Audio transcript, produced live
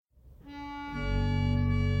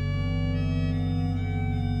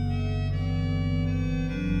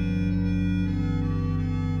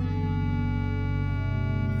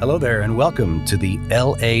Hello there, and welcome to the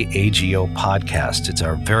LAAGO podcast. It's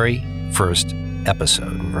our very first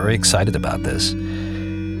episode. We're very excited about this.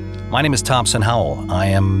 My name is Thompson Howell. I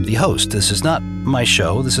am the host. This is not my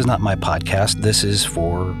show. This is not my podcast. This is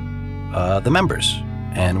for the members.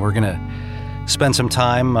 And we're going to spend some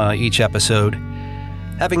time each episode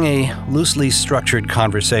having a loosely structured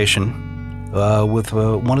conversation with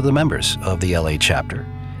one of the members of the LA chapter,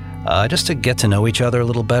 just to get to know each other a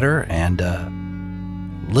little better and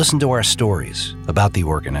listen to our stories about the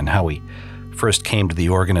organ and how we first came to the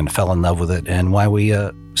organ and fell in love with it and why we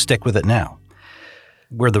stick with it now.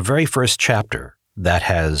 We're the very first chapter that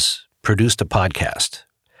has produced a podcast.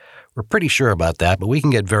 We're pretty sure about that, but we can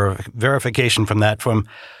get verification from that from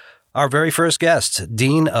our very first guest,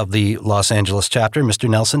 Dean of the Los Angeles chapter, Mr.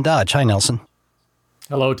 Nelson Dodge. Hi, Nelson.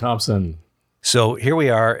 Hello, Thompson. So here we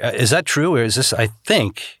are. Is that true, or is this, I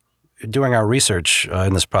think, during our research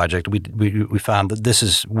in this project, we found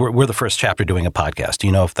that we're the first chapter doing a podcast. Do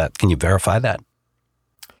you know if that, can you verify that?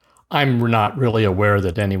 I'm not really aware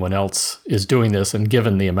that anyone else is doing this, and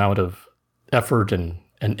given the amount of effort and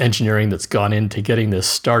engineering that's gone into getting this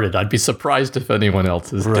started, I'd be surprised if anyone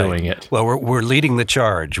else is doing it. Well, we're leading the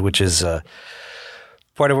charge, which is part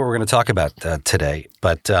of what we're going to talk about today.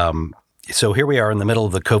 But so here we are in the middle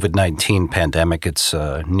of the COVID-19 pandemic. It's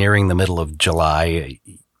nearing the middle of July.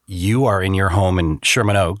 You are in your home in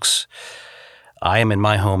Sherman Oaks. I am in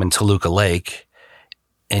my home in Toluca Lake.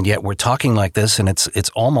 And yet we're talking like this, and it's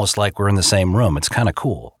almost like we're in the same room. It's kind of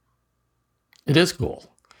cool. It is cool.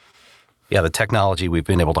 Yeah, the technology we've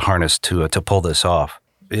been able to harness to pull this off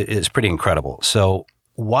is pretty incredible. So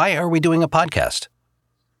why are we doing a podcast?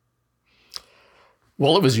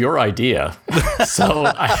 Well, it was your idea.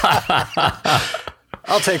 So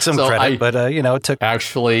I'll take some credit, but it took.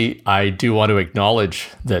 Actually, I do want to acknowledge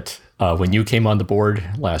that when you came on the board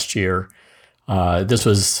last year, this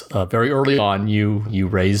was very early on. You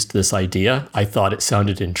raised this idea. I thought it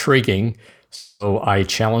sounded intriguing, so I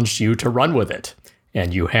challenged you to run with it,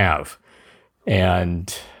 and you have.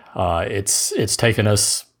 And it's taken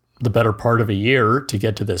us the better part of a year to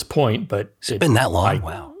get to this point, but it's been that long.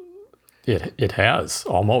 Wow, it has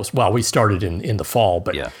almost. Well, we started in the fall,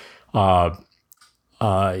 but yeah.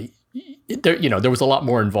 There was a lot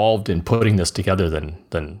more involved in putting this together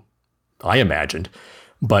than I imagined,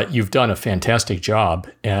 but you've done a fantastic job.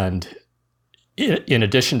 And in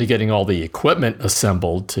addition to getting all the equipment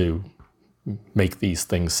assembled to make these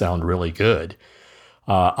things sound really good,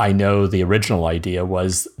 I know the original idea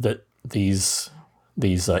was that these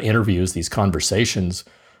interviews, these conversations,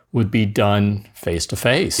 would be done face to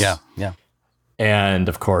face. Yeah. And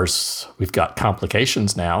of course, we've got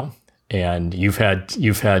complications now. And you've had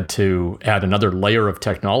to add another layer of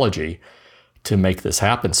technology to make this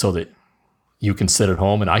happen, so that you can sit at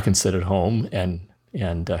home and I can sit at home and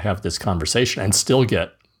have this conversation and still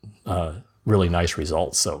get really nice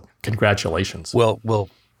results. So congratulations. Well,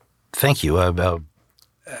 thank you.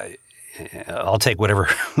 I'll take whatever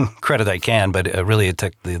credit I can, but really it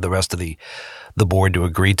took the rest of the board to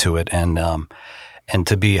agree to it and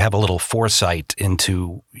to have a little foresight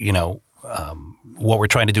into what we're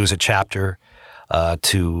trying to do as a chapter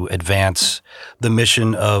to advance the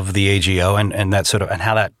mission of the AGO and that sort of, and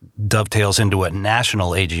how that dovetails into what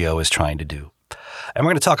national AGO is trying to do. And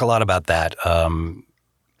we're going to talk a lot about that,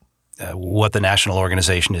 what the national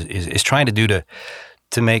organization is trying to do to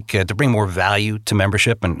bring more value to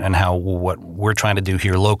membership and how what we're trying to do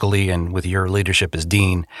here locally and with your leadership as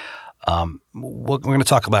dean. We're going to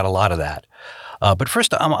talk about a lot of that. But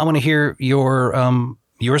first, I want to hear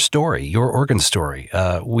your story, your organ story.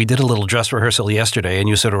 We did a little dress rehearsal yesterday, and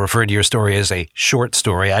you sort of referred to your story as a short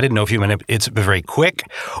story. I didn't know if you meant it's very quick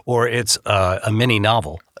or it's a mini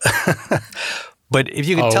novel. But if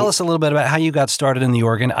you could tell us a little bit about how you got started in the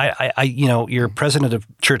organ. You're president of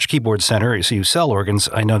Church Keyboard Center, so you sell organs.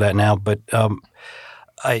 I know that now. But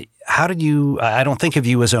how did you? I don't think of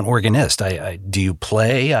you as an organist. Do you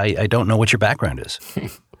play? I don't know what your background is.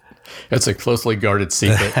 It's a closely guarded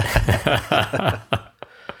secret.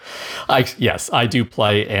 Yes, I do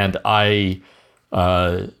play, and I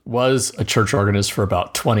was a church organist for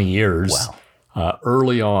about 20 years. Wow.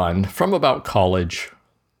 Early on, from about college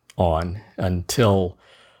on until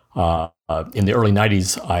in the early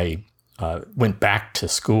 90s, I went back to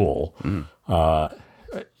school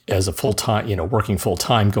as a full-time, working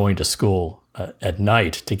full-time, going to school at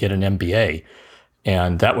night to get an MBA.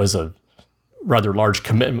 And that was a rather large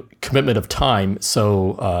commitment of time.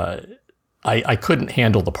 So I couldn't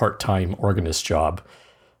handle the part-time organist job,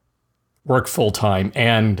 work full-time,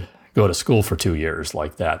 and go to school for 2 years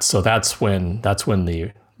like that. So that's when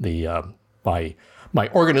my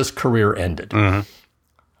organist career ended. Mm-hmm.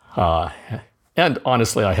 And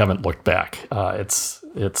honestly, I haven't looked back. I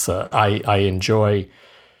enjoy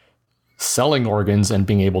selling organs and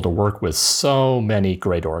being able to work with so many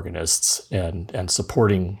great organists and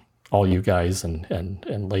supporting all you guys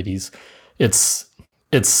and ladies. It's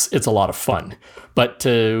a lot of fun. But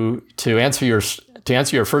to answer your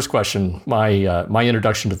first question, my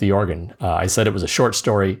introduction to the organ, I said it was a short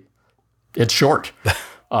story. It's short.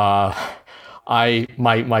 My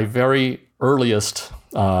very earliest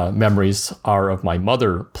memories are of my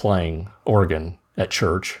mother playing organ at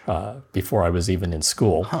church before I was even in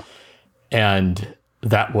school. Huh. And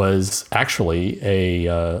that was actually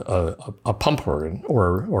a pump organ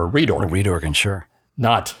or reed organ. A reed organ, sure.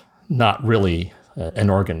 Not really an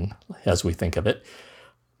organ as we think of it.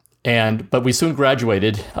 But we soon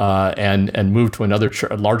graduated and moved to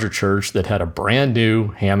a larger church that had a brand new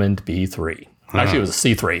Hammond B3. Actually, it was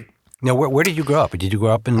a C3. Now, where did you grow up? Did you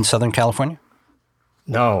grow up in Southern California?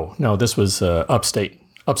 No, this was upstate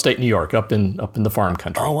New York, up in the farm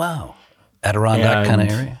country. Oh, wow. Adirondack kind of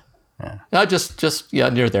area? Yeah. Just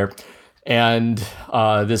near there. And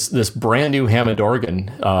this brand new Hammond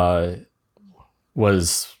organ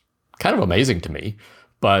was kind of amazing to me.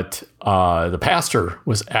 But the pastor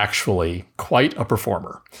was actually quite a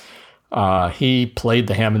performer. He played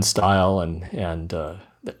the Hammond style and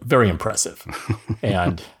very impressive.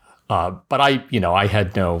 And but I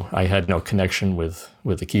had no connection with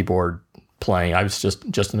the keyboard playing. I was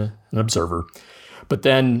just an observer. But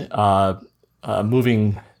then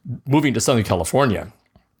moving to Southern California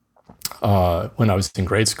when I was in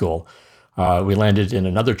grade school, we landed in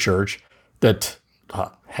another church that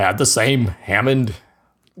had the same Hammond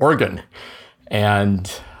organ, and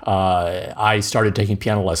I started taking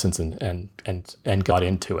piano lessons and got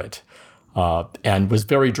into it, and was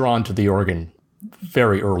very drawn to the organ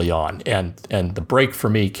very early on. And the break for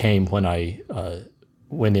me came when I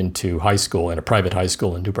went into high school, in a private high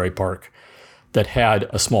school in Newbury Park that had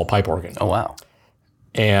a small pipe organ. Oh, wow.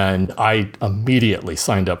 And I immediately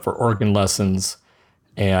signed up for organ lessons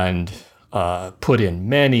and put in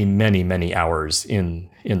many, many, many hours in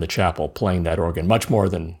the chapel playing that organ, much more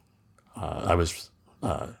than I was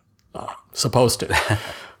supposed to.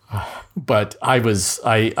 But I was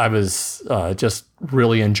just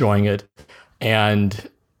really enjoying it, and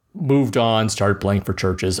moved on, started playing for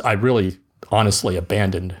churches. I really honestly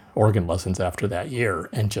abandoned organ lessons after that year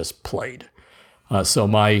and just played. So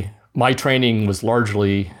my training was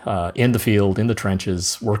largely in the field, in the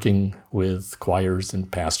trenches, working with choirs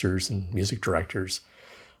and pastors and music directors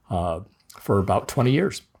for about 20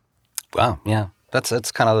 years. Wow, yeah.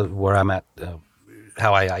 That's kind of where I'm at,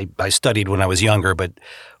 how I studied when I was younger, but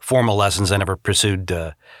formal lessons, I never pursued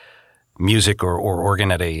music or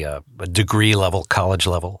organ at a degree level, college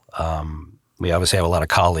level. We obviously have a lot of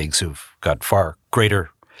colleagues who've got far greater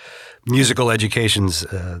musical educations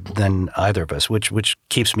than either of us, which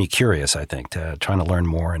keeps me curious, I think, trying to learn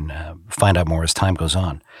more and find out more as time goes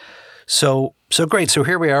on. So great. So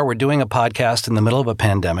here we are. We're doing a podcast in the middle of a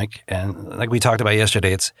pandemic, and like we talked about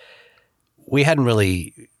yesterday,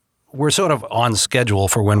 we're sort of on schedule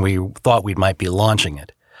for when we thought we might be launching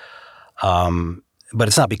it. But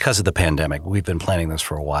it's not because of the pandemic. We've been planning this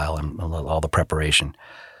for a while and all the preparation.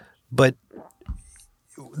 But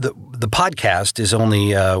the podcast is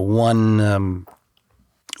only one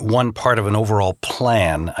part of an overall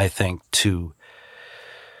plan, I think, to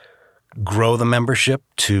grow the membership,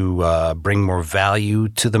 to bring more value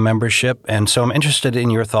to the membership. And so I'm interested in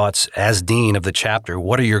your thoughts as dean of the chapter.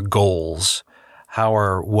 What are your goals? How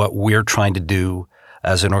are what we're trying to do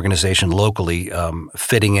as an organization locally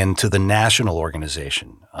fitting into the national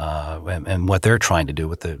organization and what they're trying to do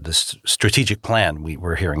with the strategic plan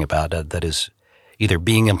we're hearing about that is either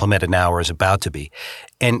being implemented now or is about to be.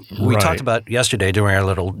 And we talked about yesterday during our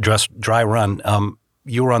little dry run,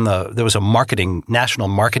 you were there was a national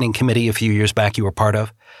marketing committee a few years back you were part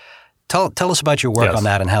of. Tell us about your work on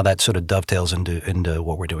that and how that sort of dovetails into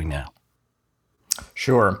what we're doing now.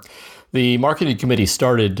 Sure. The marketing committee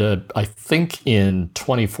started, I think, in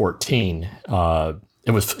 2014.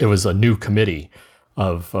 It was a new committee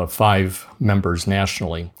of 5 members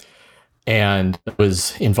nationally, and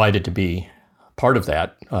was invited to be part of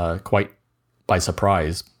that quite by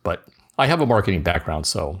surprise. But I have a marketing background,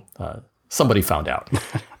 so somebody found out,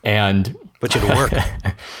 and put you to work.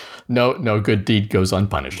 No good deed goes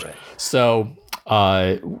unpunished. Right. So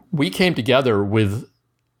we came together with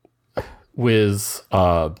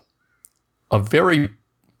a very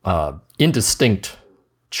indistinct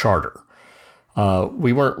charter.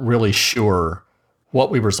 We weren't really sure what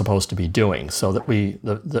we were supposed to be doing, so that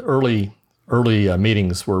the early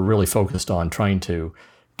meetings were really focused on trying to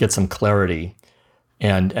get some clarity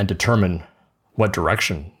and determine what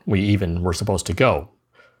direction we even were supposed to go.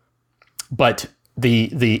 But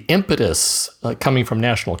the impetus coming from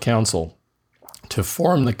National Council to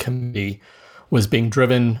form the committee was being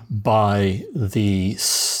driven by the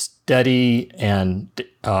steady and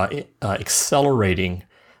accelerating,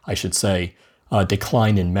 I should say,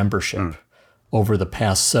 decline in membership over the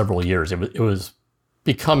past several years. It was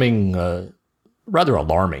becoming rather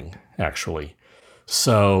alarming, actually.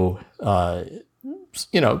 So,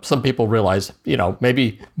 some people realize,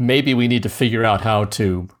 maybe we need to figure out how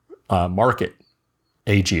to market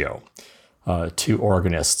AGO to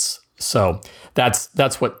organists. So that's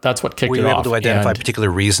what kicked it off. Were you able to identify particular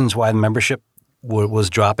reasons why the membership was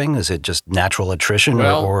dropping? Is it just natural attrition,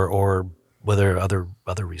 or were there other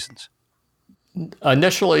reasons?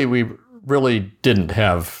 Initially, we really didn't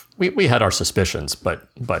have. We had our suspicions, but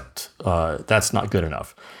that's not good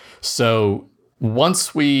enough. So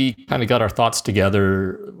once we kind of got our thoughts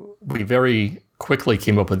together, we very quickly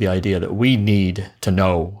came up with the idea that we need to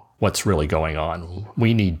know what's really going on.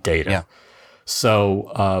 We need data. Yeah.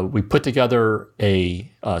 So we put together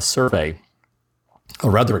a survey, a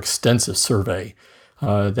rather extensive survey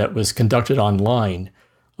that was conducted online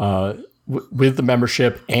with the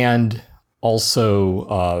membership and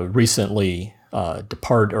also recently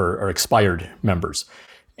depart or expired members.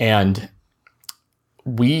 And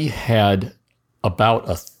we had about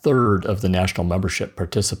a third of the national membership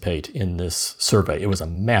participate in this survey. It was a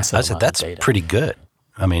massive amount of data. That's pretty good.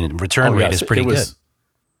 I mean, return rate is pretty good.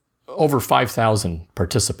 Over 5,000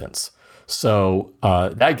 participants. So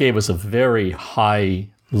that gave us a very high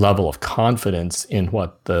level of confidence in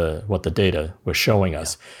what the data was showing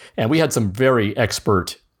us. And we had some very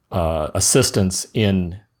expert assistance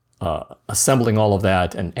in assembling all of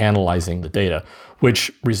that and analyzing the data,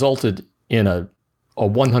 which resulted in a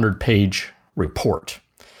 100-page report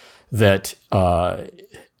that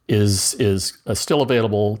is still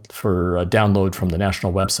available for download from the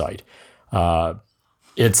national website.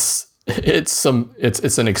 It's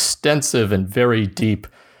an extensive and very deep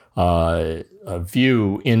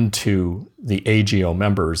view into the AGO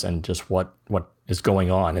members and just what is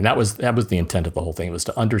going on. And that was the intent of the whole thing, was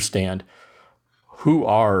to understand who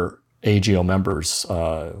are AGO members,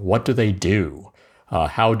 what do they do,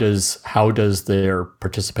 how does their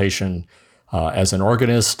participation as an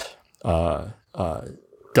organist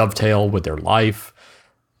dovetail with their life,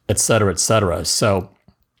 et cetera, et cetera. So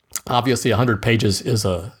obviously 100 pages is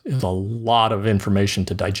a lot of information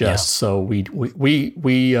to digest. Yeah. So we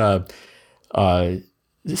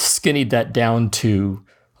skinnied that down to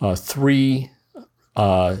three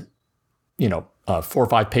 4 or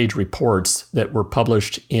 5 page reports that were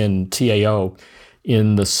published in TAO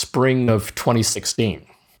in the spring of 2016.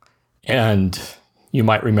 And you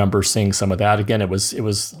might remember seeing some of that. Again, it was a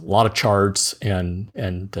lot of charts and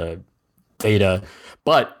data,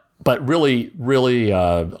 but really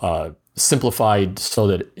simplified so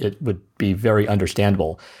that it would be very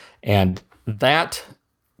understandable. And that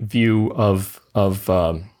view of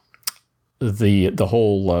the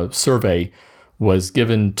whole survey was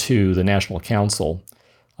given to the National Council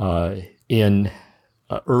in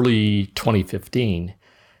early 2015.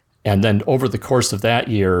 And then over the course of that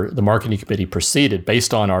year, the marketing committee proceeded,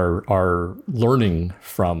 based on our learning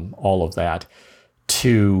from all of that,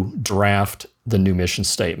 to draft the new mission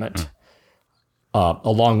statement,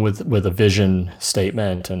 along with a vision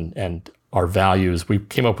statement and our values. We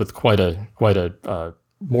came up with quite a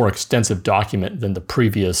more extensive document than the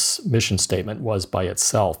previous mission statement was by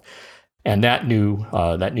itself. And that new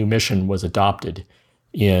mission was adopted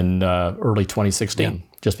in early 2016,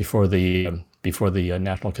 just before the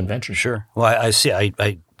national convention. Sure. Well, I see.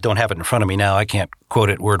 I don't have it in front of me now. I can't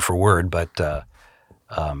quote it word for word, but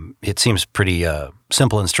it seems pretty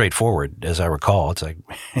simple and straightforward, as I recall. It's like,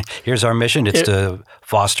 here's our mission. It's to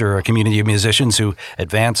foster a community of musicians who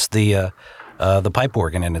advance the pipe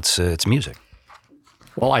organ and its music.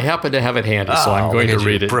 Well, I happen to have it handy, so I'm going to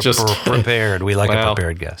read it. Just prepared. We like a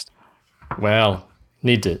prepared guest. Well,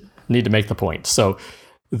 need to make the point. So,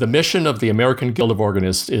 the mission of the American Guild of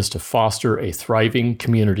Organists is to foster a thriving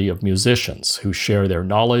community of musicians who share their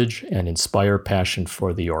knowledge and inspire passion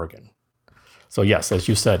for the organ. So yes, as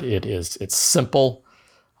you said, it's simple,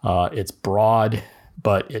 it's broad,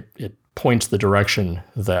 but it points the direction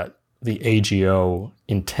that the AGO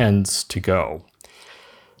intends to go.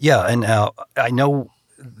 Yeah, and I know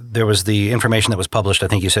there was the information that was published, I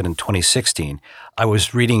think you said in 2016. I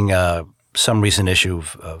was reading some recent issue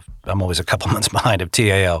of I'm always a couple months behind, of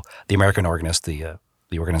TAO, the American Organist, the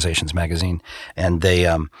organization's magazine, and they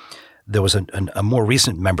there was a more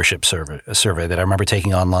recent membership survey that I remember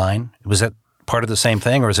taking online. Was that part of the same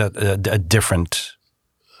thing, or is that a different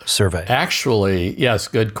survey? Actually, yes,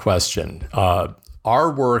 good question.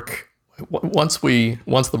 Our work, once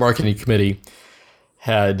the marketing committee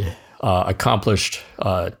had accomplished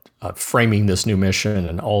framing this new mission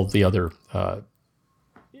and all of the other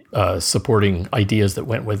supporting ideas that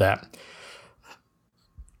went with that,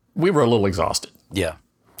 we were a little exhausted. Yeah.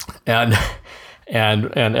 And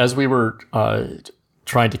as we were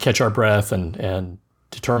trying to catch our breath and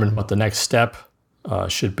determine what the next step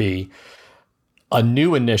should be, a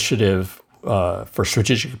new initiative for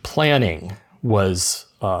strategic planning was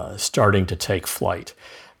starting to take flight,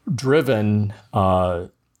 driven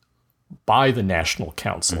by the National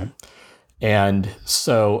Council. Mm-hmm. And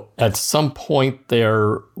so at some point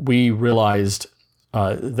there, we realized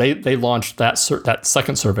they launched that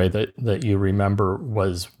second survey that you remember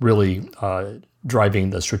was really driving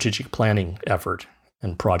the strategic planning effort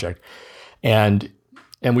and project. And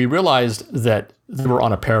we realized that they were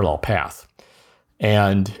on a parallel path,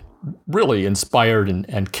 and really inspired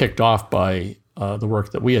and kicked off by the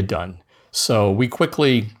work that we had done. So we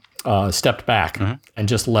quickly stepped back and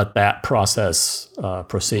just let that process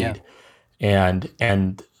proceed. Yeah.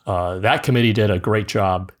 And that committee did a great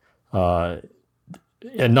job. An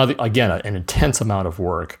intense amount of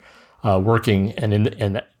work, working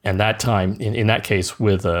in that time in that case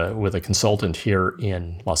with a consultant here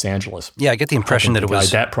in Los Angeles. Yeah, I get the impression that it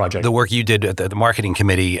was that project. The work you did at the marketing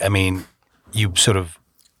committee. I mean, you sort of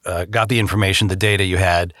got the information, the data you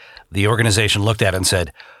had. The organization looked at it and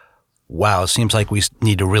said, "Wow, it seems like we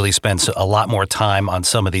need to really spend a lot more time on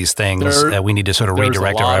some of these things. We need to sort of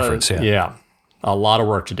redirect our efforts." Yeah, a lot of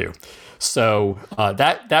work to do. So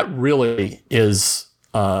that really is,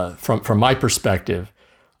 from my perspective,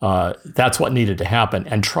 that's what needed to happen.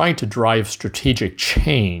 And trying to drive strategic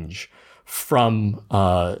change from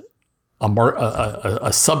a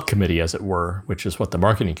subcommittee, as it were, which is what the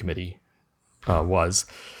marketing committee was.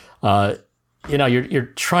 You're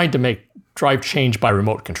trying to drive change by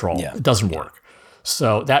remote control. Yeah. It doesn't work.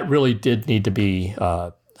 So that really did need to be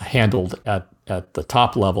handled at the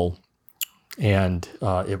top level. And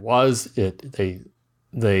it was. They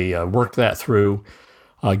worked that through.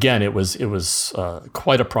 Again, it was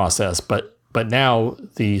quite a process. But now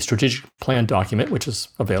the strategic plan document, which is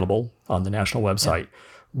available on the national website,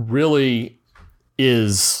 really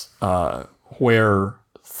is where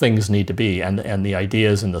things need to be, and the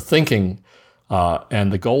ideas and the thinking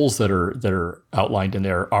and the goals that are outlined in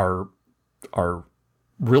there are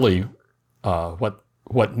really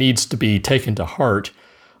what needs to be taken to heart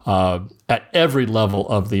at every level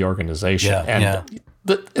of the organization.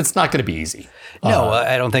 It's not going to be easy. No,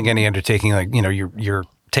 I don't think any undertaking, like, you're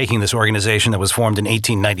taking this organization that was formed in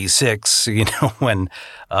 1896, when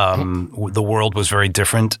the world was very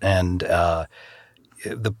different, and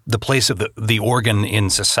the place of the organ in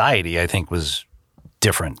society, I think, was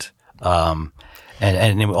different, and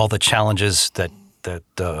all the challenges that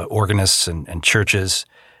organists and churches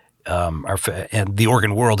and the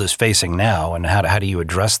organ world is facing now, and how do you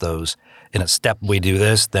address those in a step? We do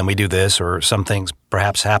this, then we do this, or some things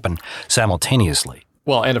perhaps happen simultaneously.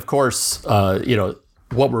 Well, and of course,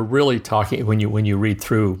 what we're really talking when you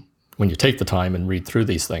take the time and read through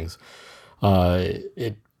these things,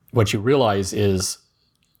 what you realize is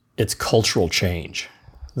it's cultural change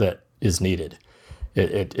that is needed.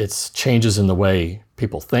 It's changes in the way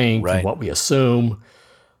people think, right, and what we assume.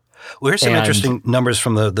 Well, here's some interesting numbers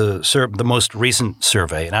from the most recent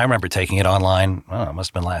survey, and I remember taking it online. Well, it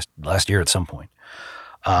must have been last year at some point.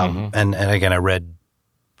 And again, I read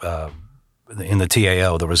in the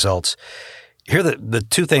TAO the results. Here are the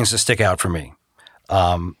two things that stick out for me.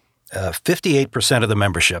 58% of the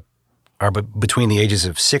membership are between the ages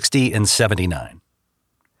of 60 and 79.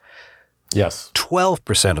 Yes.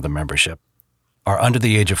 12% of the membership are under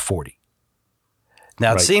the age of 40.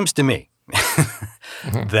 Now, It seems to me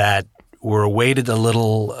that we're weighted a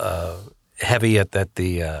little heavy at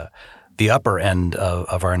the upper end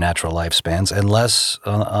of our natural lifespans and less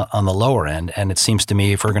on the lower end. And it seems to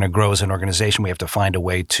me if we're going to grow as an organization, we have to find a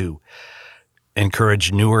way to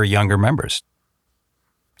encourage newer, younger members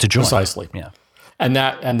to join. Precisely. Yeah. And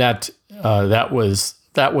that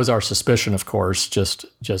was our suspicion, of course, just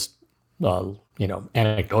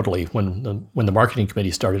anecdotally when the marketing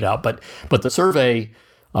committee started out. But the survey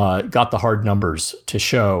got the hard numbers to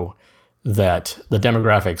show that the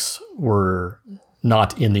demographics were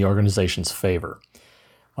not in the organization's favor.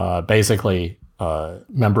 Basically,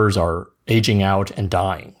 members are aging out and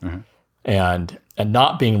dying, and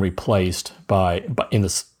not being replaced by in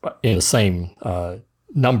the same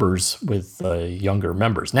numbers with younger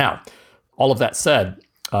members. Now, all of that said,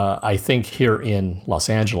 I think here in Los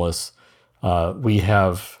Angeles, we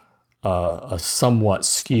have a somewhat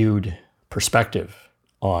skewed perspective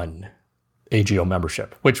on AGO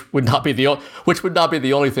membership, which would not be the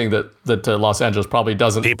only thing that Los Angeles probably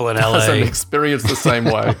doesn't experience the same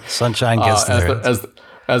way. Sunshine gets there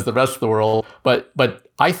as the rest of the world. But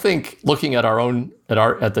I think looking at our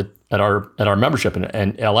membership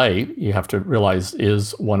in LA, you have to realize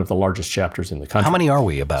is one of the largest chapters in the country. How many are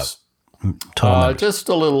we about? Total just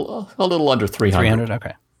a little under 300. 300,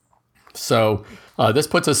 okay. So this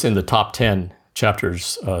puts us in the top 10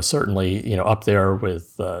 chapters, certainly, up there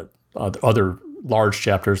with other large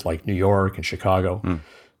chapters like New York and Chicago,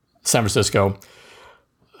 San Francisco.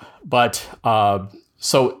 But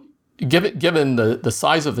so given the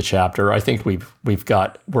size of the chapter, I think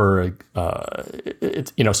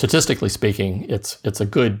statistically speaking, it's a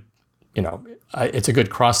good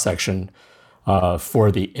cross section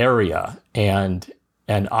for the area, and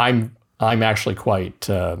I'm actually quite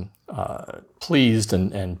pleased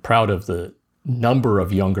and proud of the number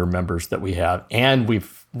of younger members that we have, and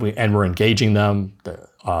we're engaging them.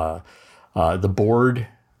 The board,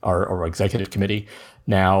 our executive committee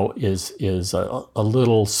now is a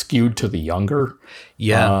little skewed to the younger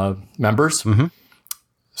members. Mm-hmm.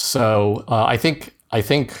 So I think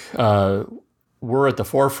we're at the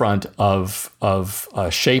forefront of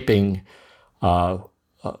shaping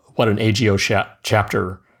what an AGO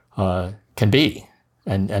chapter can be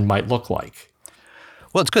and might look like.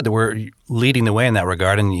 Well, it's good that we're leading the way in that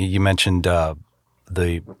regard. And you mentioned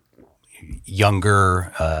the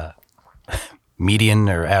younger median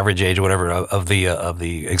or average age or whatever of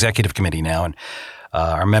the executive committee now, and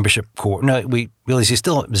our membership is he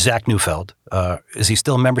still Zach Neufeld? Is he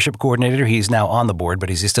still a membership coordinator? He's now on the board, but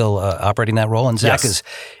is he still operating that role? And Zach is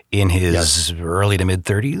in his early to mid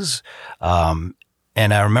 30s.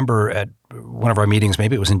 And I remember at one of our meetings,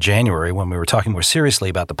 maybe it was in January, when we were talking more seriously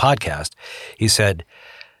about the podcast, he said,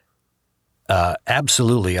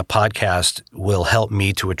 absolutely, a podcast will help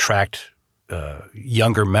me to attract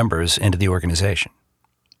younger members into the organization.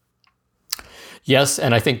 Yes,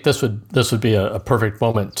 and I think this would be a perfect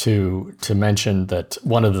moment to mention that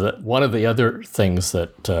one of the other things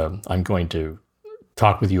that I'm going to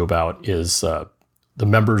talk with you about is the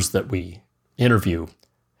members that we interview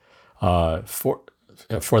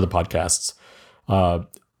for the podcasts.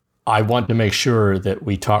 I want to make sure that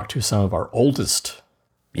we talk to some of our oldest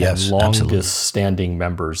and longest standing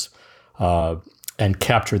members and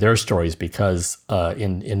capture their stories, because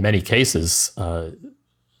in many cases,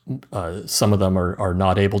 some of them are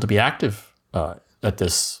not able to be active at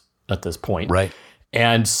this point. Right.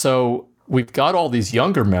 And so we've got all these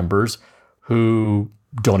younger members who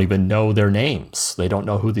don't even know their names. They don't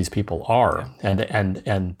know who these people are.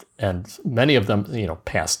 Yeah. And many of them,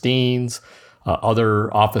 past deans,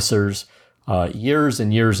 other officers, years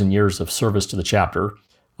and years and years of service to the chapter.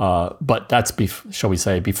 But that's, shall we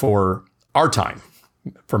say, before our time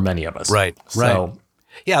for many of us. Right. So,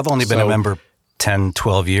 yeah, I've only been a member 10,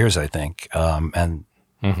 12 years, I think. And,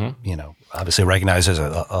 obviously recognized as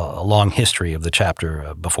a long history of the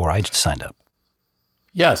chapter before I signed up.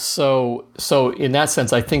 Yes. So in that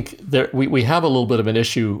sense, I think we have a little bit of an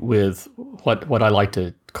issue with what I like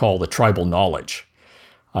to call the tribal knowledge.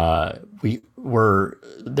 We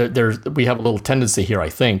have a little tendency here, I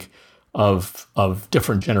think, of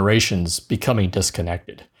different generations becoming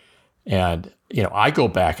disconnected. And, I go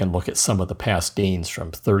back and look at some of the past deans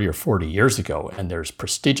from 30 or 40 years ago, and there's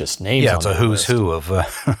prestigious names. Yeah, it's a who's who of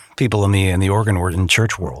people in the organ and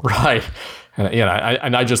church world. Right.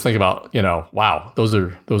 And I just think about, wow, those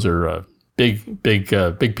are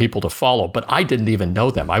big people to follow. But I didn't even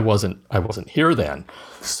know them. I wasn't here then.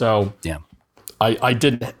 So yeah, I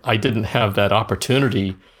didn't have that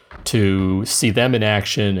opportunity to see them in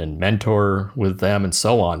action and mentor with them and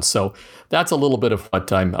so on. So that's a little bit of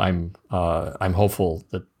what I'm hopeful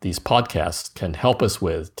that these podcasts can help us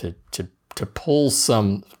with to pull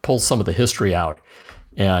some of the history out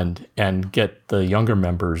and get the younger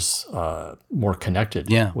members more connected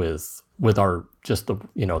with our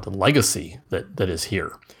the legacy that is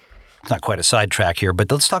here. It's not quite a sidetrack here,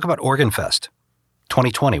 but let's talk about Organ Fest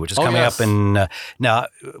 2020, which is coming up in now.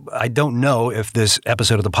 I don't know if this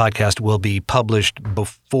episode of the podcast will be published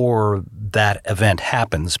before that event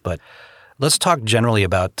happens, but let's talk generally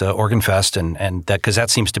about Organ Fest and that, because that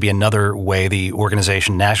seems to be another way the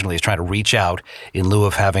organization nationally is trying to reach out in lieu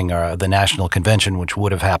of having the national convention, which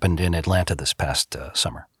would have happened in Atlanta this past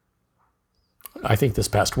summer. I think this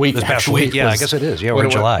past week. I guess it is. Yeah, we're in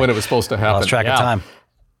July. When it was supposed to happen. Lost track of time.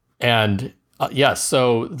 And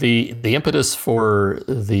so the impetus for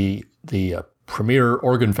the Premier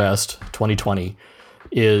Organ Fest 2020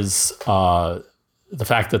 is the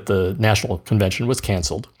fact that the national convention was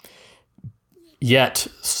canceled, yet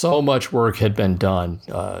so much work had been done.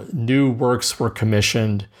 New works were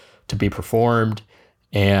commissioned to be performed,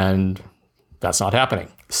 and that's not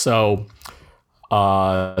happening. So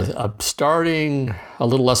starting a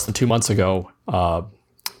little less than 2 months ago,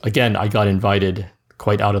 again, I got invited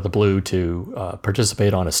quite out of the blue to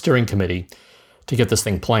participate on a steering committee to get this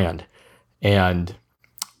thing planned. And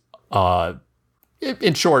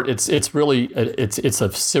in short, it's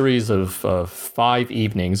a series of 5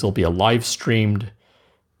 evenings. It'll be a live streamed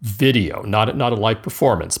video, not a live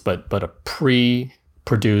performance, but a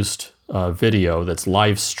pre-produced video that's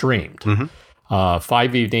live streamed. Mm-hmm.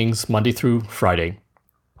 5 evenings, Monday through Friday,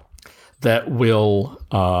 that will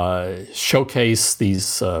showcase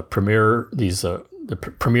these premieres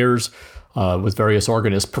with various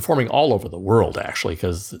organists performing all over the world, actually,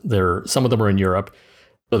 because some of them are in Europe,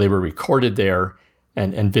 so they were recorded there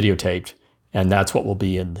and videotaped, and that's what will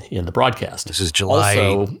be in the broadcast. This is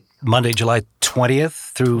Monday, July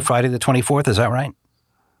 20th through Friday the 24th. Is that right?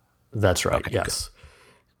 That's right. Okay, yes,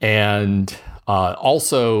 good. And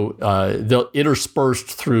also interspersed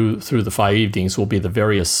through the 5 evenings will be the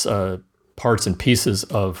various parts and pieces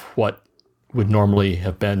of what would normally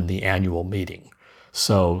have been the annual meeting.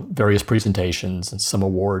 So various presentations and some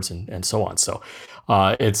awards and so on. So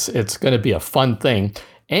it's going to be a fun thing.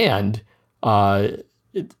 And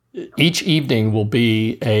each evening will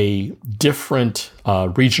be a different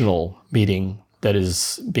regional meeting that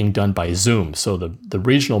is being done by Zoom. So the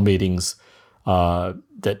regional meetings that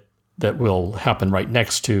will happen right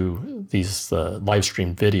next to these live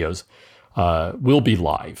stream videos will be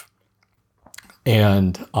live.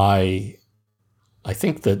 And I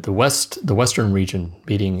think that the Western region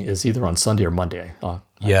meeting is either on Sunday or Monday.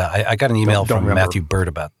 I got an email from Matthew Bird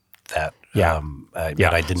about that. Yeah, but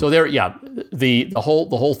I didn't. So the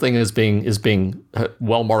whole thing is being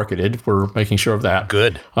well marketed. We're making sure of that.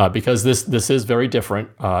 Good, because this is very different.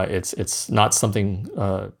 It's not something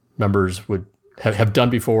members would have done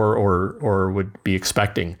before or would be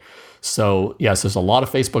expecting. So yes, there's a lot of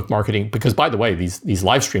Facebook marketing because, by the way, these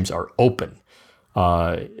live streams are open.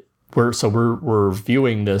 We're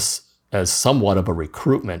viewing this as somewhat of a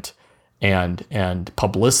recruitment and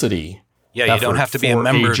publicity. Yeah, you don't have to be a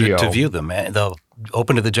member to view them. They'll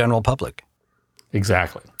open to the general public.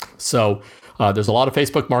 Exactly. So there's a lot of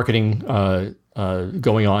Facebook marketing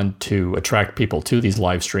going on to attract people to these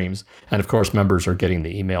live streams. And of course, members are getting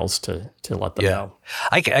the emails to let them know.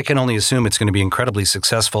 I can only assume it's going to be incredibly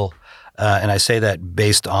successful. And I say that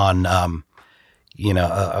based on, our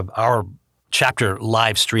chapter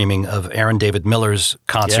live streaming of Aaron David Miller's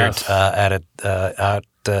concert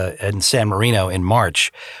in San Marino in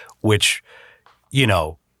March, which,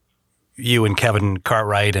 you and Kevin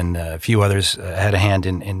Cartwright and a few others had a hand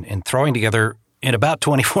in throwing together in about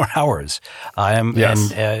 24 hours. And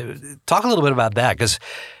talk a little bit about that, because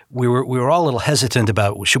we were all a little hesitant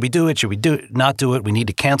about, should we do it? Should we not do it? We need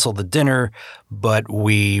to cancel the dinner, but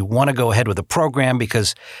we want to go ahead with the program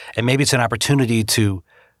because, and maybe it's an opportunity to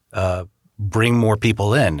bring more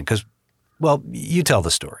people in because, well, you tell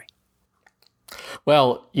the story.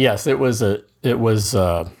 Well, yes, it was an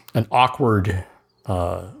awkward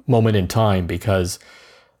moment in time because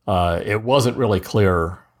it wasn't really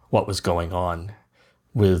clear what was going on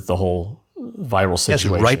with the whole viral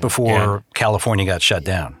situation. Yes, right before California got shut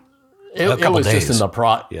down. It was days.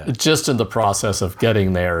 Just in the process of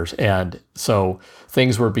getting there, and so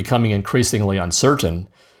things were becoming increasingly uncertain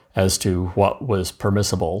as to what was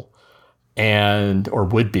permissible or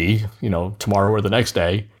would be, tomorrow or the next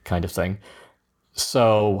day kind of thing.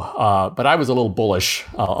 So, but I was a little bullish,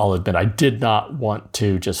 I'll admit. I did not want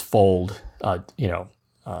to just fold.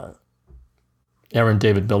 Aaron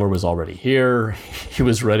David Miller was already here. He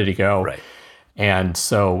was ready to go. Right. And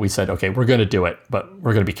so we said, okay, we're going to do it, but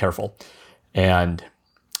we're going to be careful. And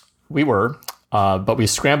we were, but we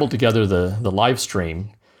scrambled together the live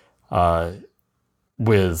stream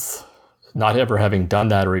with not ever having done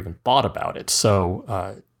that or even thought about it.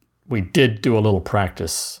 So we did do a little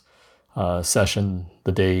practice session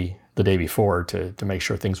the day before to make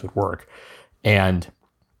sure things would work. And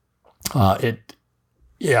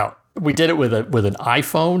we did it with an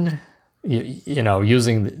iPhone,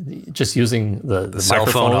 using the cell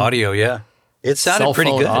phone audio. Yeah, it sounded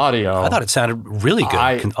pretty good. Audio. I thought it sounded really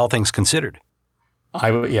good, all things considered.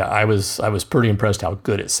 I was pretty impressed how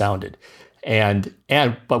good it sounded,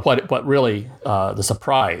 but what really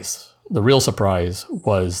the real surprise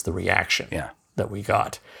was the reaction that we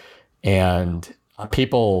got, and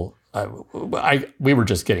people. We were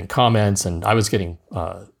just getting comments, and I was getting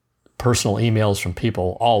personal emails from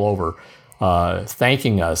people all over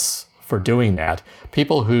thanking us for doing that.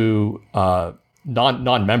 People who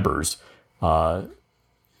non-members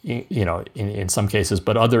in some cases,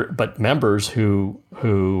 but members who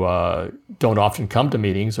don't often come to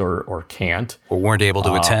meetings or can't or weren't able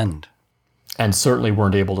to attend, and certainly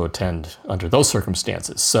weren't able to attend under those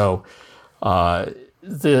circumstances. So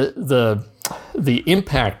the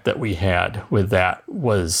impact that we had with that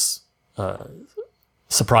was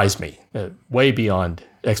surprised me way beyond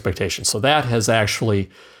expectations. So that has actually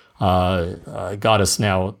got us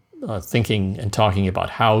now thinking and talking about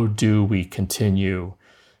how do we continue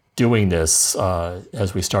doing this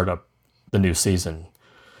as we start up the new season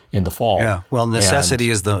in the fall. Yeah, well, necessity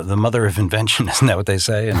is the mother of invention, isn't that what they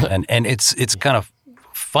say? And it's kind of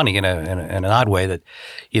funny in an odd way that,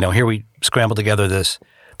 here we scrambled together this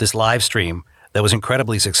live stream that was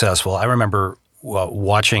incredibly successful. I remember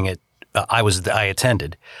watching it. I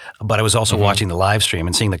attended, but I was also watching the live stream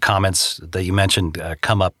and seeing the comments that you mentioned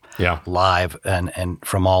come up live and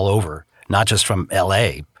from all over, not just from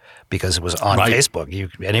LA, because it was on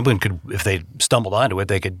Facebook. Anyone could, if they stumbled onto it,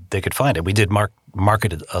 they could find it. We did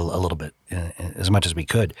market it a little bit, as much as we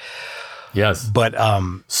could. Yes, but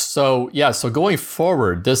so going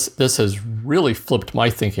forward, this has really flipped my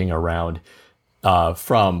thinking around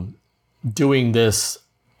from doing this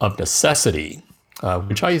of necessity,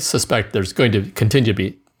 which I suspect there's going to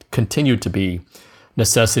continue to be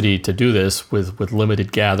necessity to do this with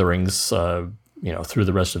limited gatherings, through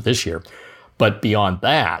the rest of this year. But beyond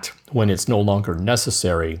that, when it's no longer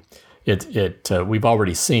necessary, we've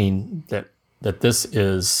already seen that this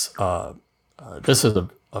is a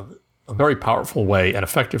very powerful way, an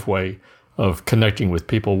effective way of connecting with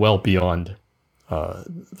people well beyond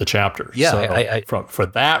the chapter. Yeah, so for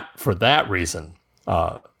that reason,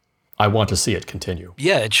 I want to see it continue.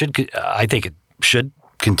 Yeah, it should. I think it should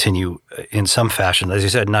continue in some fashion, as you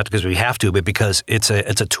said, not because we have to, but because it's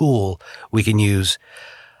a tool we can use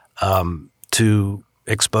to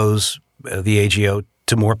expose the AGO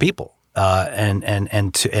to more people,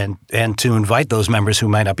 and to invite those members who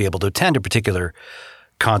might not be able to attend a particular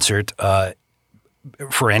concert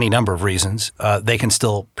for any number of reasons. They can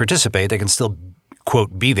still participate. They can still,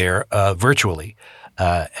 quote, be there virtually,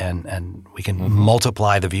 and we can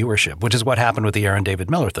multiply the viewership, which is what happened with the Aaron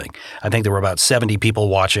David Miller thing. I think there were about 70 people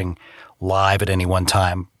watching live at any one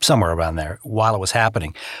time, somewhere around there, while it was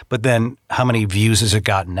happening. But then how many views has it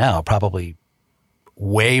gotten now? Probably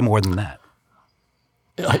way more than that.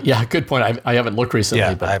 Yeah, good point. I haven't looked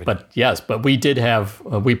recently, but yes, but we did have,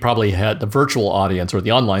 we probably had the virtual audience or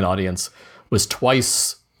the online audience was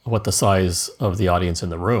twice what the size of the audience in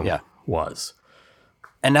the room was.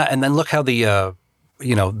 And then look how the,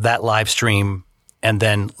 that live stream, and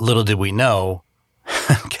then little did we know,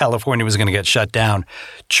 California was going to get shut down.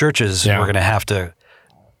 Churches were going to have to,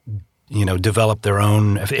 develop their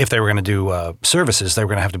own, if they were going to do services, they were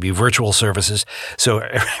going to have to be virtual services. So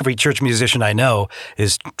every church musician I know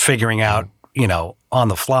is figuring out, on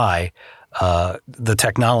the fly, the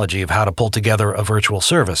technology of how to pull together a virtual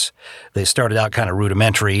service. They started out kind of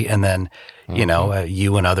rudimentary, and then,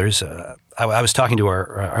 you and others. I was talking to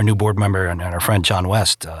our new board member and our friend John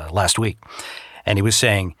West last week, and he was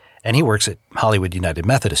saying, and he works at Hollywood United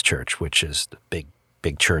Methodist Church, which is the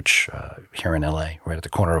big church here in LA, right at the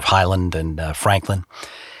corner of Highland and Franklin.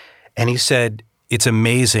 And he said, it's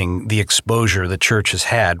amazing the exposure the church has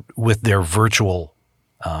had with their virtual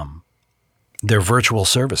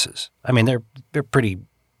services. I mean, they're a pretty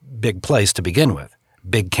big place to begin with,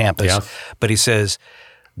 big campus. Yeah. But he says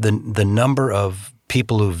the number of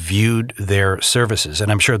people who viewed their services,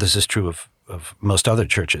 and I'm sure this is true of most other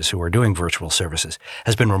churches who are doing virtual services,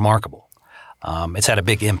 has been remarkable. It's had a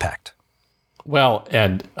big impact. Well,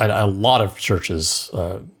 and a lot of churches,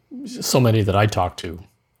 so many that I talk to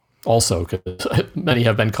also, because many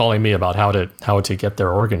have been calling me about how to get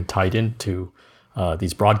their organ tied into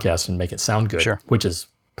these broadcasts and make it sound good, which is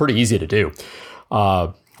pretty easy to do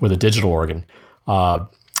with a digital organ.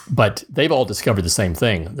 But they've all discovered the same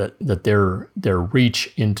thing, that their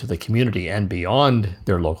reach into the community and beyond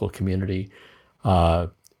their local community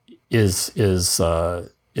is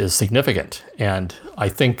significant. And I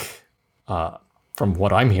think from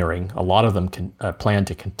what I'm hearing, a lot of them can plan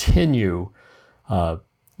to continue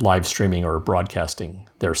live streaming or broadcasting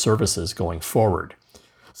their services going forward.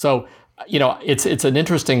 So, it's an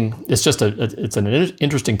interesting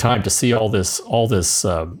time to see all this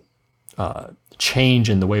change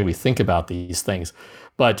in the way we think about these things.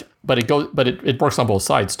 But it works on both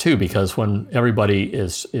sides too, because when everybody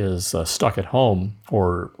is stuck at home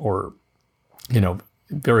or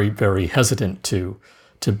very, very hesitant to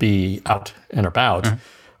be out and about,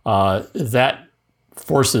 that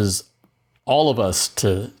forces all of us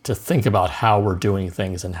to think about how we're doing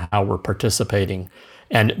things and how we're participating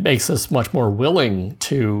and it makes us much more willing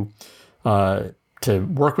to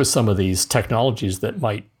work with some of these technologies that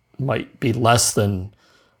might be less than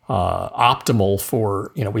optimal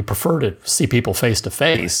for, we prefer to see people face to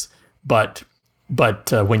face, but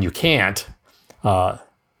when you can't,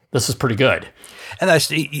 this is pretty good. And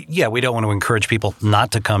we don't want to encourage people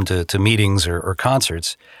not to come to meetings or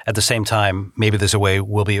concerts. At the same time, maybe there's a way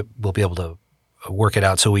we'll be able to work it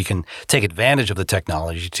out so we can take advantage of the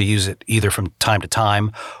technology to use it either from time to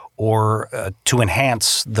time or to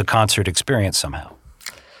enhance the concert experience somehow.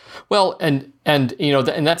 Well, and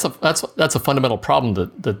that's a fundamental problem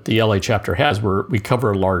that the LA chapter has, where we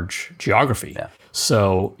cover a large geography. Yeah.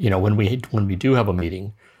 So when we do have a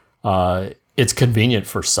meeting, it's convenient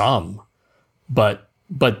for some, but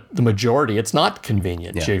the majority, it's not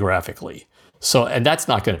convenient geographically. So, and that's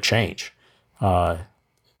not going to change.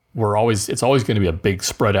 It's always going to be a big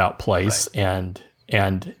spread out place, right.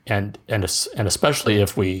 and especially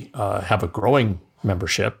if we have a growing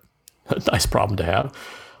membership, a nice problem to have.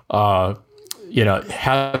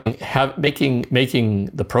 Making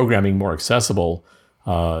the programming more accessible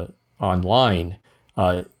online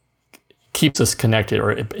keeps us connected,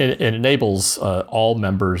 or it enables all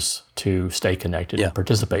members to stay connected and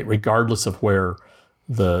participate, regardless of where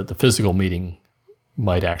the physical meeting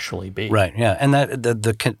might actually be. Right. Yeah, and that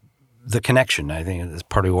the connection, I think, is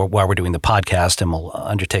part of why we're doing the podcast, and we'll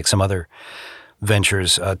undertake some other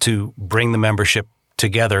ventures to bring the membership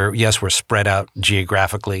together. Yes, we're spread out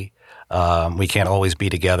geographically. We can't always be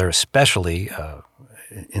together, especially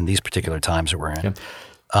in these particular times that we're in.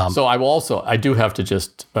 Yeah. So I do have to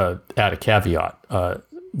just add a caveat.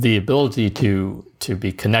 The ability to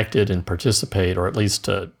be connected and participate, or at least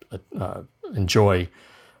to enjoy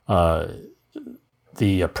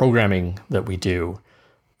the programming that we do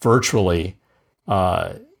virtually,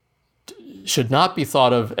 should not be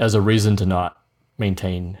thought of as a reason to not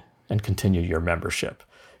maintain and continue your membership.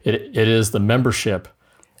 It is the membership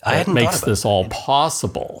that makes this all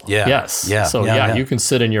possible. Yeah. Yes. Yeah. So you can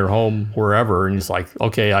sit in your home wherever, and it's like,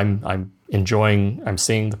 okay, I'm enjoying, I'm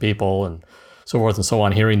seeing the people and so forth and so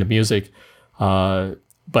on, hearing the music,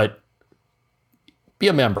 but be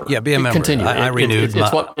a member. Yeah, be a member. Continue. I renewed.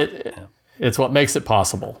 It's what makes it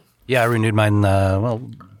possible. Yeah, I renewed mine.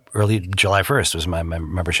 Early July 1st was my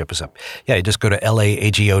membership was up. Yeah, you just go to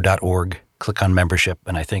laagio.org, click on membership,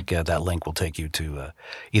 and I think that link will take you to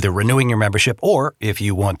either renewing your membership, or if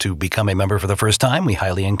you want to become a member for the first time, we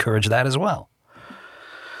highly encourage that as well.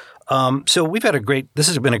 So this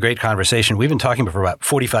has been a great conversation. We've been talking for about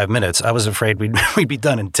 45 minutes. I was afraid we'd be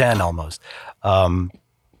done in 10 almost.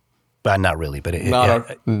 But not really. But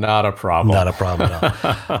not a problem. Not a problem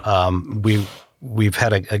at all. We've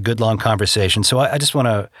had a good long conversation. So I just want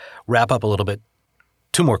to wrap up a little bit.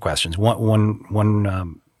 Two more questions.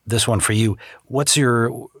 One. This one for you. What's your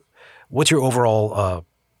overall?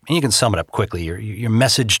 And you can sum it up quickly. Your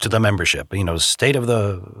message to the membership. State of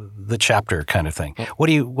the chapter kind of thing. What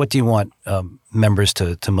do you want members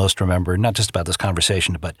to most remember? Not just about this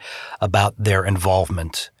conversation, but about their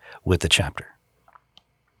involvement with the chapter.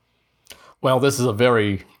 Well, this is a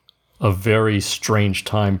very strange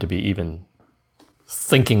time to be even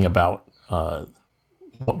thinking about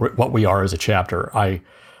what we are as a chapter.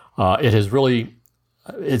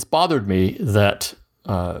 It's bothered me that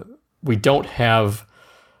we don't have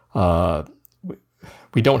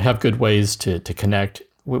good ways to connect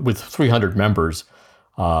with 300 members.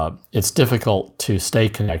 It's difficult to stay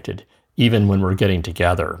connected even when we're getting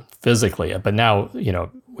together physically. But now,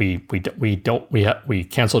 we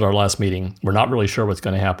canceled our last meeting. We're not really sure what's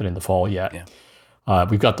going to happen in the fall yet. Yeah.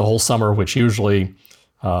 We've got the whole summer, which usually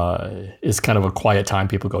is kind of a quiet time.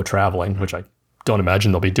 People go traveling, which I don't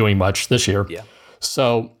imagine they'll be doing much this year. Yeah.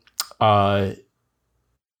 So I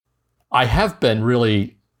have been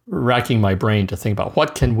really racking my brain to think about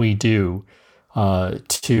what can we do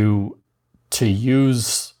to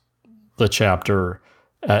use the chapter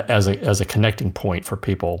as a connecting point for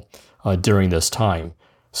people during this time.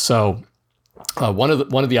 So one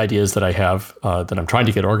of the ideas that I have that I'm trying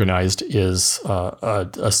to get organized is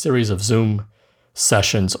a series of Zoom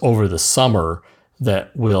sessions over the summer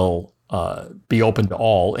that will be open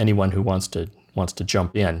to anyone who wants to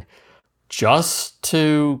jump in, just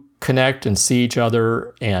to connect and see each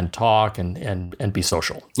other and talk and be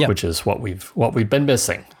social, which is what we've been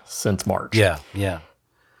missing since March. Yeah.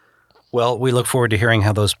 Well, we look forward to hearing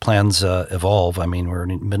how those plans evolve. I mean, we're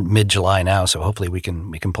in mid-July now, so hopefully we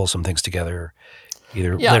can pull some things together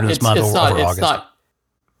either later this month or August. It's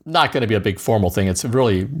not going to be a big formal thing. It's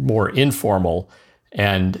really more informal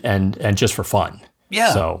and just for fun.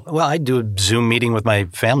 Yeah. So, well, I do a Zoom meeting with my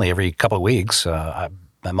family every couple of weeks. My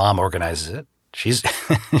mom organizes it. she's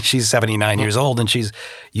she's 79 years old and she's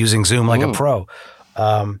using Zoom like a pro.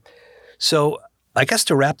 So I guess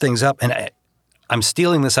to wrap things up, and I'm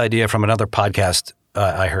stealing this idea from another podcast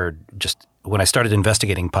I heard just when I started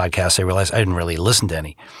investigating podcasts. I realized I didn't really listen to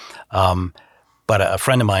any. But a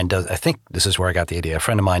friend of mine does, I think this is where I got the idea. A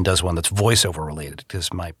friend of mine does one that's voiceover related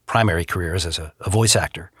because my primary career is as a voice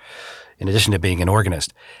actor in addition to being an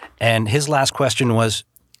organist. And his last question was,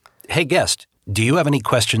 hey, guest, do you have any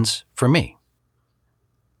questions for me?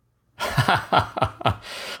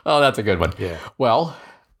 Oh, that's a good one. Yeah. Well,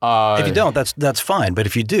 if you don't, that's fine. But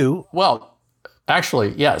if you do, well,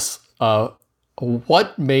 actually, yes.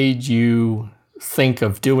 What made you think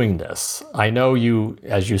of doing this? I know you,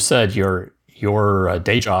 as you said, your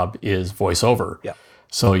day job is voiceover. Yeah.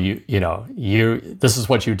 So this is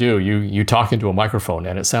what you do. You talk into a microphone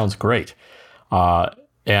and it sounds great.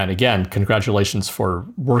 And again, congratulations for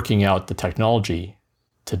working out the technology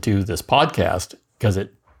to do this podcast, because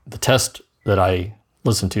the test that I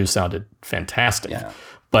listened to sounded fantastic. Yeah.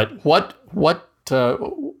 But what were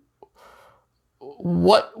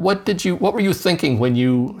you thinking when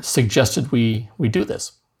you suggested we do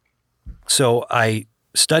this? So I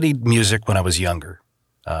studied music when I was younger,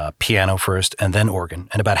 piano first and then organ.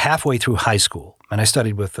 And about halfway through high school, and I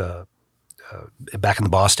studied with back in the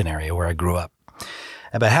Boston area where I grew up.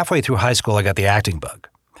 About halfway through high school, I got the acting bug.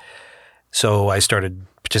 So I started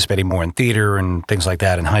participating more in theater and things like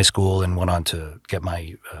that in high school, and went on to get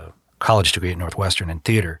my college degree at Northwestern in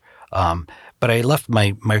theater. But I left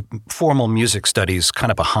my formal music studies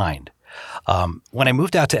kind of behind. When I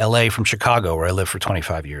moved out to LA from Chicago, where I lived for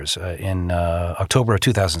 25 years, in October of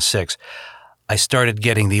 2006, I started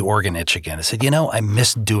getting the organ itch again. I said, I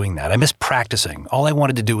miss doing that. I miss practicing. All I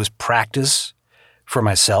wanted to do was practice for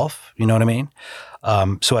myself. You know what I mean?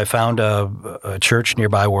 So I found a church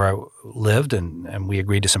nearby where I lived, and we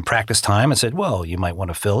agreed to some practice time. I said, well, you might want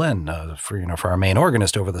to fill in for our main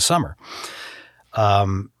organist over the summer.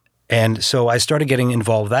 And so I started getting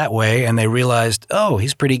involved that way, and they realized, oh,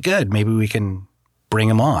 he's pretty good. Maybe we can bring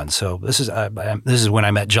him on. So this is when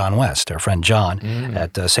I met John West, our friend John,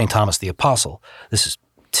 at St. Thomas the Apostle. This is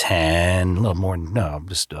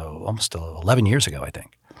almost 11 years ago, I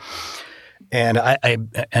think. And I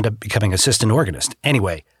ended up becoming assistant organist.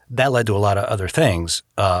 Anyway, that led to a lot of other things.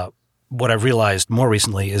 What I've realized more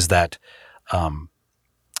recently is that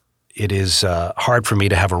it is hard for me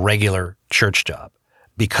to have a regular church job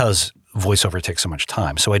because voiceover takes so much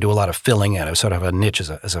time. So I do a lot of filling in. I sort of have a niche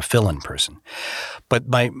as a fill-in person. But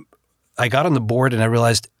I got on the board and I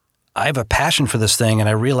realized I have a passion for this thing, and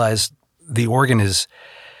I realized the organ is,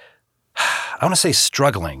 I want to say,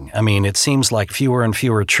 struggling. I mean, it seems like fewer and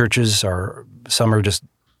fewer churches some are just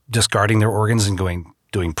discarding their organs and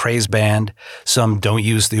doing praise band. Some don't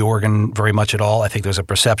use the organ very much at all. I think there's a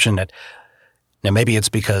perception that, now maybe it's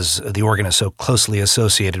because the organ is so closely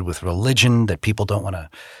associated with religion that people don't want to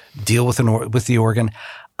deal with the organ.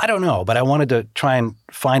 I don't know, but I wanted to try and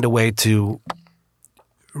find a way to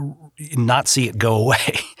not see it go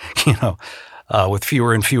away, with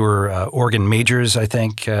fewer and fewer organ majors, I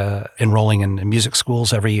think, enrolling in music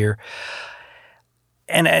schools every year.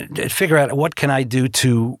 And figure out what can I do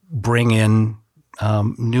to bring in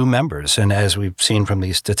new members. And as we've seen from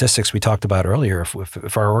these statistics we talked about earlier,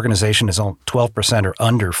 if our organization is on 12% or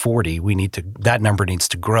under 40, that number needs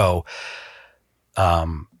to grow.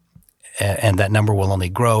 And that number will only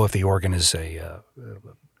grow if the organ is a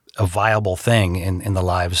viable thing in the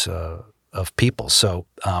lives of people. So,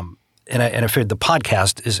 and I figured the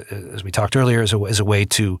podcast is, as we talked earlier, is a way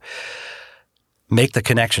to make the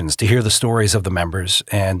connections, to hear the stories of the members,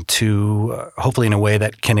 and to hopefully in a way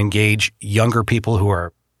that can engage younger people who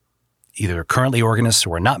are either currently organists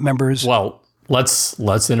or are not members. Well,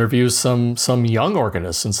 let's interview some young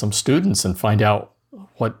organists and some students and find out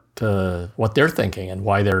what they're thinking and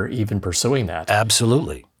why they're even pursuing that.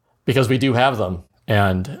 Absolutely. Because we do have them,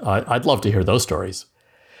 and I'd love to hear those stories.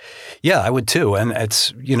 Yeah, I would too. And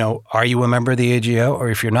it's, are you a member of the AGO? Or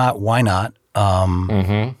if you're not, why not?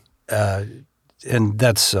 And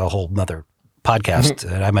that's a whole nother podcast.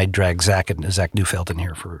 And I might drag Zach Neufeld in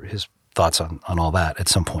here for his thoughts on all that at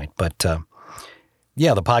some point. But the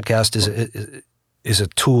podcast is a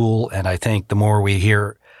tool, and I think the more we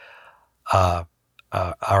hear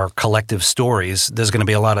our collective stories, there's going to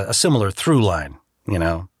be a similar through line.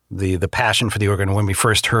 The passion for the organ. When we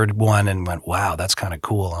first heard one and went, wow, that's kind of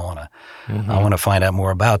cool. I want to find out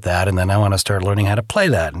more about that, and then I want to start learning how to play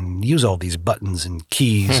that and use all these buttons and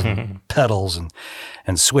keys and pedals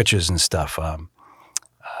and switches and stuff.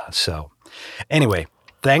 So, anyway,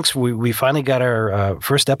 thanks. We finally got our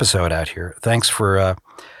first episode out here. Thanks for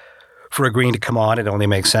for agreeing to come on. It only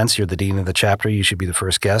makes sense. You're the dean of the chapter. You should be the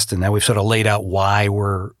first guest. And now we've sort of laid out why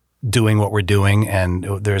we're doing what we're doing, and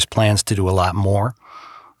there's plans to do a lot more.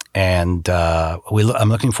 And I'm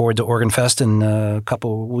looking forward to Oregon Fest in a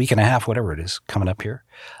week and a half, whatever it is, coming up here.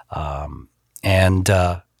 And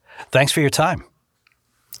thanks for your time.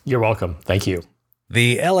 You're welcome. Thank you.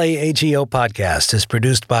 The LAAGO podcast is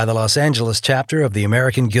produced by the Los Angeles chapter of the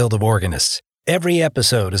American Guild of Organists. Every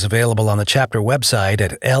episode is available on the chapter website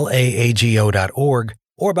at laago.org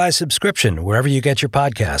or by subscription wherever you get your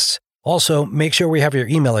podcasts. Also, make sure we have your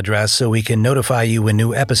email address so we can notify you when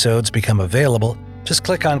new episodes become available. Just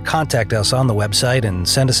click on Contact Us on the website and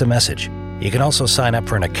send us a message. You can also sign up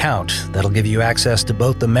for an account that'll give you access to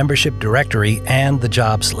both the membership directory and the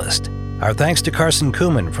jobs list. Our thanks to Carson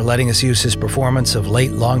Kuhlman for letting us use his performance of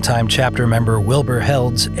late longtime chapter member Wilbur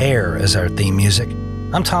Held's Air as our theme music.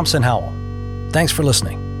 I'm Thompson Howell. Thanks for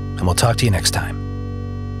listening, and we'll talk to you next time.